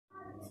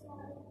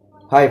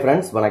Hi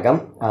friends, வணக்கம்.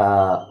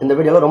 இந்த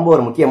வீடியோல ரொம்ப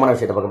ஒரு முக்கியமான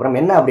விஷயத்தை பார்க்க போறோம்.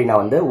 என்ன அப்படினா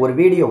வந்து ஒரு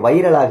வீடியோ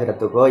வைரல்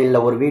ஆகிறதுக்கோ இல்ல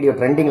ஒரு வீடியோ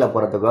ட்ரெண்டிங்ல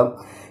போறதுக்கோ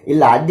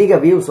இல்ல அதிக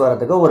வியூஸ்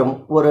வரதுக்கோ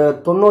ஒரு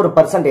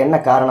 90% என்ன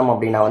காரணம்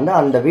அப்படினா வந்து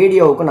அந்த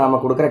வீடியோவுக்கு நாம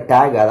கொடுக்கிற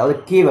டாக் அதாவது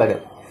கீவேர்ட்.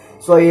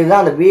 சோ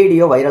இதுதான் அந்த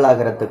வீடியோ வைரல்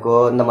ஆகிறதுக்கோ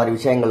இந்த மாதிரி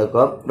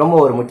விஷயங்களுக்கோ ரொம்ப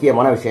ஒரு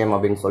முக்கியமான விஷயம்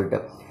அப்படினு சொல்லிட்டு.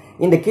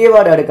 இந்த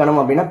கீவேர்ட்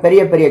எடுக்கணும் அப்படினா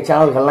பெரிய பெரிய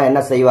சேனல்கள்லாம்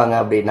என்ன செய்வாங்க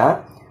அப்படினா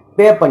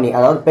பே பண்ணி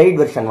அதாவது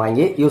பெய்ட் வெர்ஷன்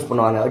வாங்கி யூஸ்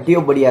பண்ணுவாங்க.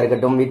 டியூப் படியா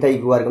இருக்கட்டும்,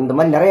 வித்தைக்குவா இருக்கட்டும், இந்த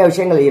மாதிரி நிறைய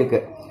விஷயங்கள்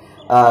இருக்கு.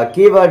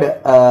 கீவேர்டு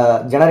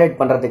ஜெனரேட்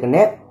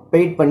பண்றதுக்குன்னே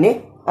பெய்ட் பண்ணி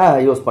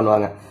யூஸ்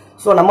பண்ணுவாங்க.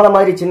 ஸோ நம்மள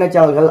மாதிரி சின்ன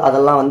சேனல்கள்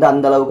அதெல்லாம் வந்து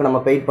அந்த அளவுக்கு நம்ம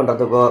பெய்ட்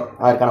பண்றதுக்கோ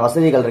அதற்கான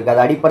வசதிகள் இருக்கு.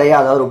 அது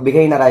அடிப்படையாக அதாவது ஒரு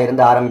பிகைனராக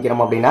இருந்து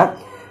ஆரம்பிக்கிறோம் அப்படின்னா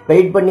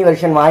பெய்ட் பண்ணி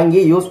வெர்ஷன்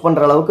வாங்கி யூஸ்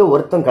பண்ற அளவுக்கு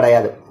ஒருத்தும்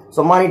கிடையாது.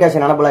 ஸோ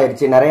மானிட்டேஷன் அனபிள்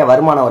ஆயிடுச்சு, நிறைய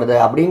வருமானம் வருது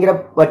அப்படிங்கிற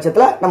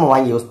பட்சத்தில் நம்ம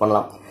வாங்கி யூஸ்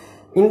பண்ணலாம்.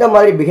 இந்த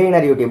மாதிரி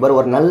பிகைனர் யூடியூபர்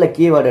ஒரு நல்ல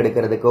கீவேர்டு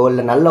எடுக்கிறதுக்கோ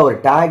இல்லை நல்ல ஒரு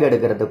டேக்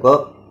எடுக்கிறதுக்கோ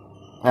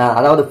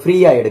அதாவது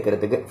ஃப்ரீயா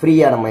எடுக்கிறதுக்கு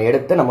ஃப்ரீயா நம்ம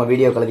எடுத்து நம்ம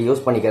வீடியோக்களுக்கு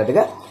யூஸ்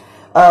பண்ணிக்கிறதுக்கு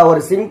ஒரு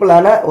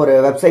சிம்பிளான ஒரு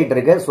வெப்சைட்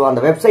இருக்கு. ஸோ அந்த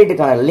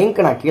வெப்சைட்டுக்கான லிங்க்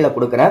நான் கீழே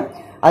கொடுக்குறேன்.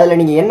 அதில்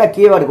நீங்கள் என்ன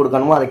கீவேர்டு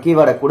கொடுக்கணுமோ அந்த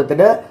கீவேர்டை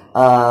கொடுத்துட்டு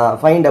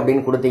ஃபைண்ட்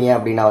அப்படின்னு கொடுத்தீங்க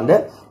அப்படின்னா வந்து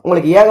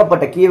உங்களுக்கு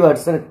ஏகப்பட்ட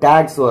கீவேர்ட்ஸ்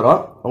டேக்ஸ்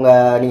வரும்.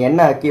 நீங்கள்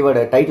என்ன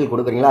கீவேர்டு டைட்டில்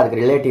கொடுக்குறீங்களோ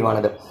அதுக்கு ரிலேட்டிவ்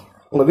ஆனது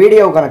உங்கள்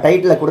வீடியோவுக்கான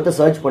டைட்டிலை கொடுத்து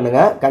சர்ச்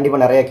பண்ணுங்க,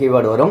 கண்டிப்பாக நிறைய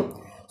கீவேர்டு வரும்.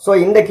 ஸோ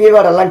இந்த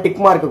கீவேர்டெல்லாம்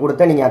டிக் மார்க்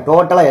கொடுத்து நீங்கள்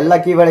டோட்டலாக எல்லா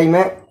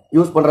கீவேர்டையுமே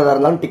யூஸ் பண்ணுறதா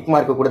இருந்தாலும் டிக்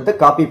மார்க் கொடுத்து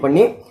காப்பி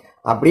பண்ணி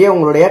அப்படியே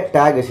உங்களுடைய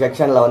டேக்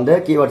செக்ஷனில் வந்து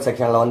கீவேர்ட்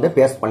செக்ஷனில் வந்து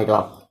பேஸ்ட்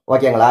பண்ணிக்கலாம்.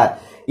 ஓகேங்களா?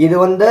 இது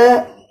வந்து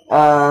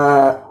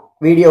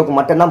வீடியோவுக்கு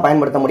மட்டும்தான்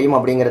பயன்படுத்த முடியும்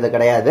அப்படிங்கிறது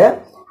கிடையாது.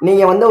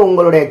 நீங்க வந்து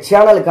உங்களுடைய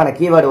சேனலுக்கான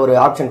கீவேர்டு ஒரு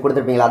ஆப்ஷன்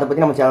கொடுத்துருப்பீங்களா, அதை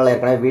பத்தி நம்ம சேனல்ல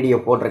ஏற்கனவே வீடியோ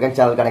போட்டிருக்கேன்,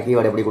 சேனலுக்கான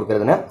கீவேர்டு எப்படி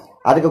கொடுக்குறதுன்னு.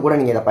 அதுக்கு கூட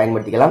நீங்க இதை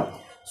பயன்படுத்திக்கலாம்.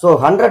 ஸோ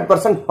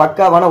 100%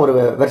 பக்காவான ஒரு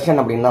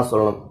வெர்ஷன் அப்படின்னு தான்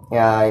சொல்லணும்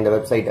இந்த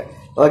வெப்சைட்.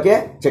 ஓகே,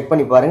 செக்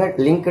பண்ணி பாருங்க.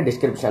 லிங்க்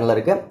டிஸ்கிரிப்ஷன்ல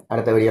இருக்கு.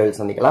 அடுத்த வீடியோவில்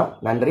சந்திக்கலாம்.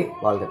 நன்றி.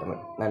 வாழ்க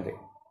தமிழ். நன்றி.